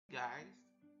guys.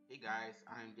 Hey guys,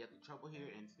 I'm Deadly Trouble here,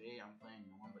 and today I'm playing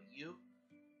No One But You.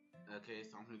 Okay,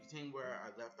 so I'm gonna continue where I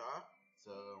left off.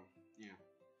 So, yeah.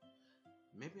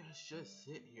 Maybe I should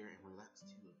sit here and relax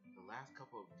too. The last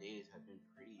couple of days have been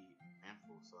pretty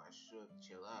eventful, so I should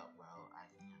chill out while I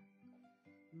can.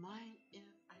 Mind if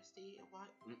I stay a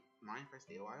while? Mind if I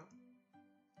stay a while?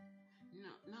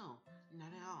 No, no,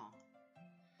 not at all.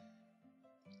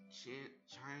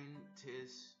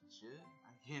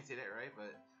 I can't say that right,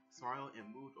 but smiled and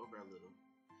moved over a little.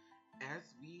 As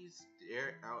we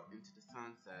stared out into the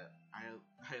sunset, I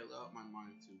allowed my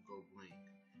mind to go blank.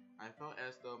 I felt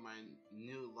as though my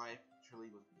new life truly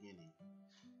was beginning.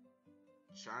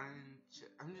 I'm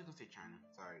just gonna say China.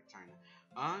 Sorry, China.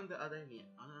 On the other hand,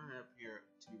 Anna appeared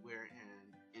to be wearing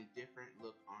an indifferent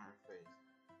look on her face.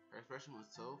 Her expression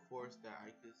was so forced that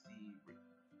I could see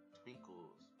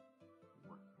twinkles,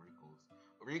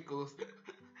 wrinkles.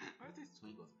 What is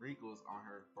twinkles? Wrinkles on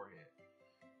her forehead.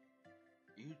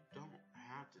 You don't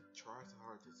have to try so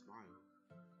hard to smile.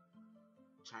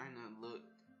 China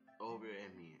looked over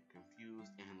at me,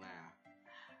 confused and laughed.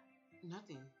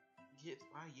 Nothing gets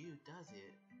by you, does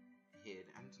it? Kid,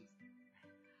 I'm just.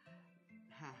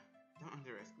 Huh, don't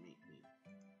underestimate me.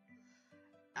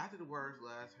 After the words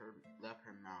left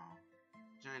her mouth,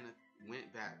 China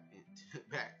went back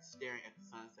staring at the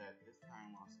sunset, this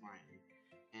time while smiling.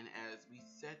 And as we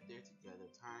sat there together,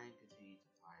 time continued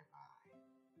to fly by.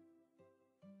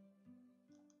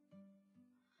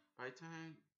 By the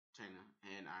time China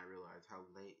and I realized how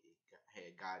late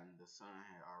had gotten, the sun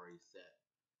had already set.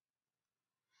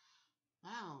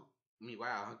 Wow.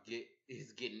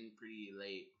 It's getting pretty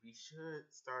late. We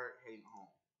should start heading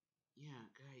home.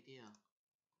 Yeah, good idea.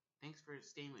 Thanks for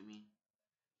staying with me.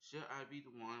 Should I be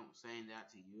the one saying that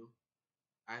to you?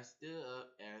 I stood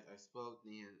up as I spoke,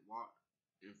 then walked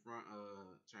in front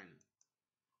of China.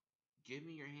 Give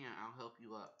me your hand, I'll help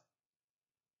you up.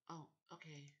 Oh,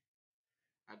 okay.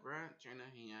 I grabbed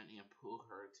China's hand and pulled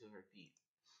her to her feet.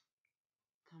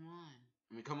 Come on.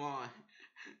 Come on.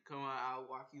 Come on, I'll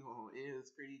walk you home. It is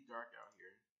pretty dark out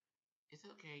here. It's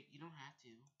okay, you don't have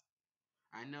to.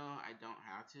 I know I don't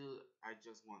have to, I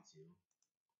just want to.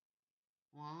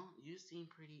 Well, you seem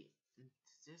pretty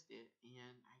insistent,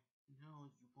 and I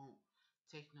know you won't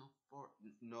take no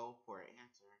for an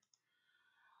answer.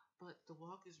 But the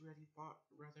walk is rather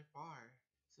far,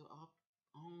 so I'll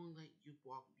only let you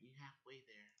walk me halfway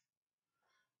there.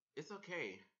 It's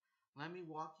okay. Let me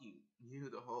walk you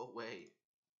the whole way.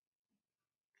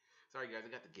 Sorry guys,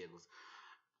 I got the giggles.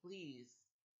 Please,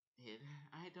 Ed,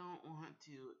 I don't want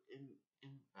to. In,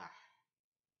 ah,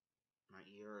 my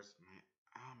ears, my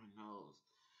nose,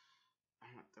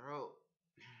 my throat,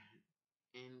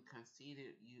 and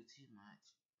conceited you too much.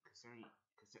 Concerning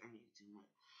you too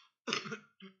much.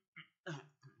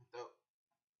 So,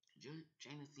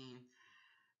 Jameson,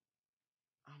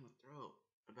 I'm a throat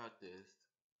about this.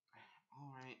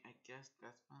 Alright, I guess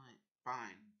that's fine.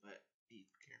 Fine, but be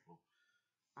careful.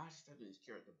 I just started these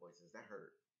character voices. That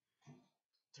hurt.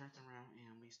 Turned around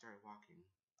and we started walking.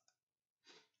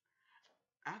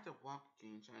 After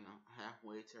walking China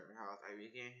halfway to her house, I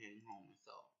began heading home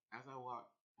myself. As I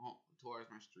walked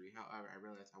towards my street, however, I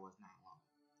realized I was not alone.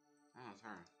 That was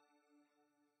her.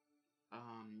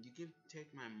 You can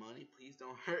take my money, please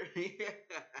don't hurt me.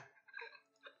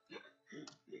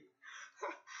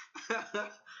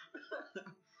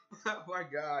 Oh my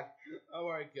god. Oh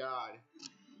my god.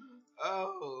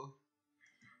 Oh,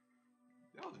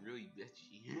 that was really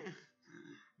bitchy.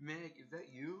 Meg, is that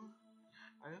you?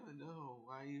 I don't know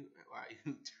why you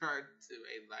turned to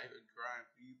a life of crime.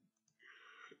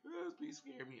 Please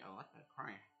scare me. A life of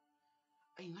crime.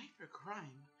 A life of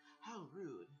crime? How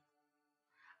rude.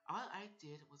 All I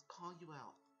did was call you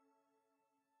out.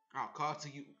 I'll call to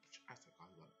you. I said call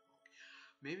you out.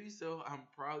 Maybe so. I'm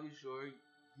probably sure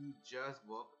you just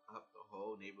woke up the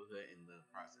whole neighborhood in the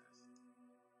process.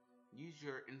 Use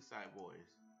your inside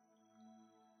voice.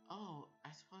 Oh,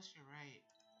 I suppose you're right.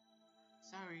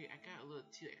 Sorry, I got a little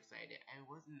too excited. I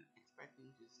wasn't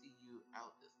expecting to see you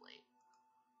out this late.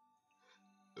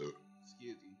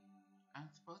 Excuse me. I'm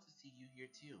supposed to see you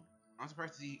here too. I'm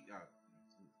surprised to see.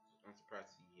 I'm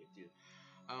surprised to see you here too.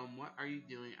 What are you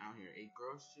doing out here? A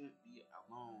girl shouldn't be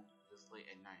alone this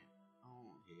late at night.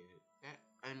 Oh, head.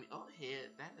 Oh,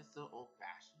 head. That is so old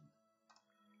fashioned.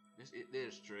 It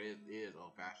is true. It is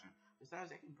old fashioned.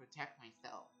 Besides, I can protect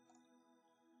myself.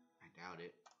 I doubt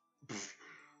it.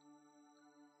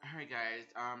 Alright, guys.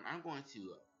 I'm going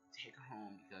to take her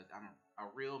home because a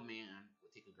real man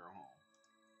would take a girl home.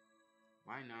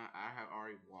 Why not? I have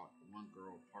already walked one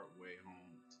girl part way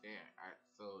home today.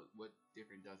 So what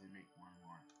difference does it make one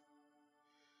more?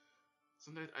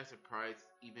 Sometimes I surprise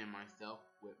even myself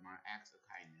with my acts of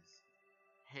kindness.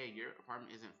 Hey, your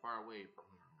apartment isn't far away from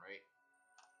here, right?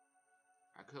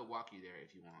 I could walk you there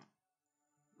if you want.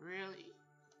 Really?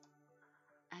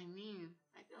 I mean,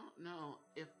 I don't know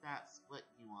if that's what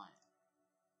you want.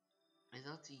 It's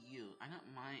up to you. I don't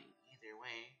mind either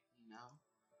way, you know?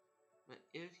 But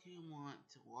if you want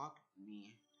to walk with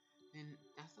me, then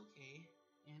that's okay.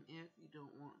 And if you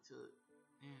don't want to,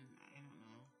 then I don't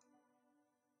know.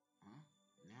 Huh?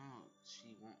 Now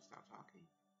she won't stop talking.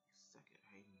 You suck at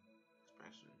hiding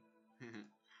expression.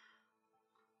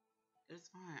 It's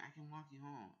fine. I can walk you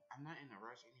home. I'm not in a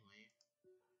rush anyway.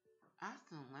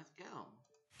 Awesome. Let's go.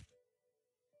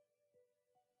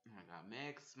 Oh my god.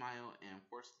 Meg smiled and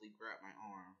forcefully grabbed my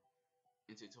arm,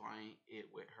 intertwining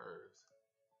it with hers.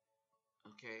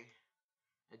 Okay.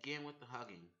 Again with the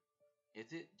hugging. Is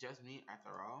it just me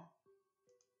after all?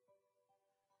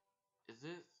 Is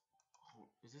this...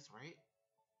 Is this right?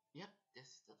 Yep, this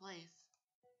is the place.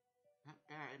 Not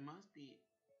bad. It must be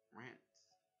rent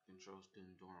control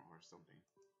student dorm or something.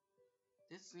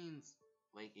 This seems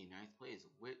like a nice place.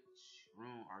 Which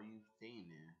room are you staying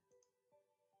in?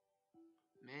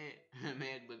 Meg,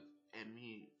 Meg looked at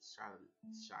me shyly.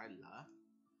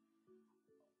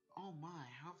 Oh my,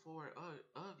 how forward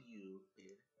of you,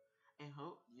 kid. I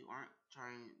hope you aren't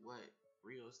trying what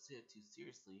Rio said too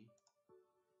seriously.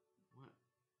 What?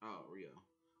 Oh, Rio.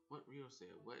 What Rio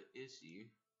said? What is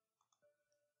she?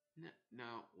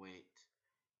 No, wait.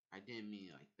 I didn't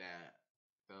mean it like that.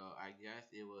 So I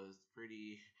guess it was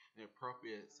pretty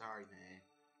inappropriate. Sorry, man.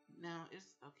 No,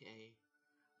 it's okay.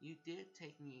 You did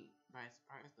take me by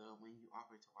surprise though when you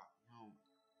offered to walk me home.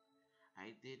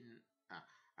 I didn't.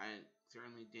 I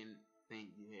certainly didn't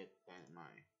think you had that in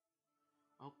mind.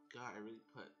 Oh God, I really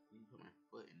put my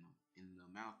foot in the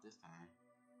mouth this time.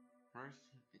 First,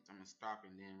 he thinks I'm a stalker,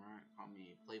 and then Ryan called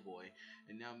me a playboy,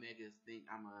 and now Megas think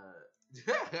I'm a.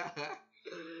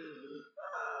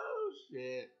 Oh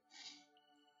shit!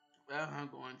 Well,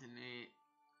 I'm going to need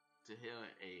to hear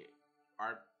a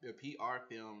PR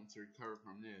film to recover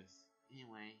from this.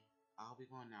 Anyway, I'll be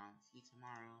going now. See you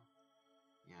tomorrow.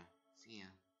 Yeah, see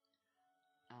ya.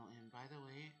 Oh, and by the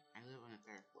way, I live on the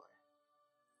third floor.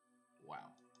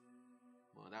 Wow.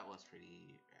 Well, that was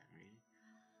pretty bad, really.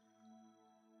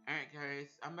 Alright,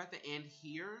 guys, I'm about to end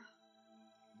here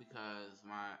because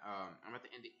I'm about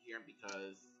to end it here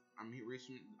because I'm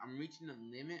reaching the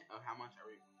limit of how much I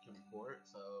can record.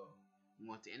 So I'm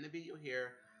going to end the video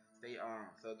here. Stay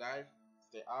on. So guys,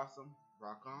 stay awesome.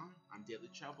 Rock on. I'm Deadly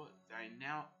Trouble. Signing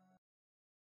out.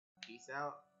 Peace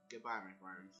out. Goodbye, my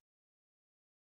friends.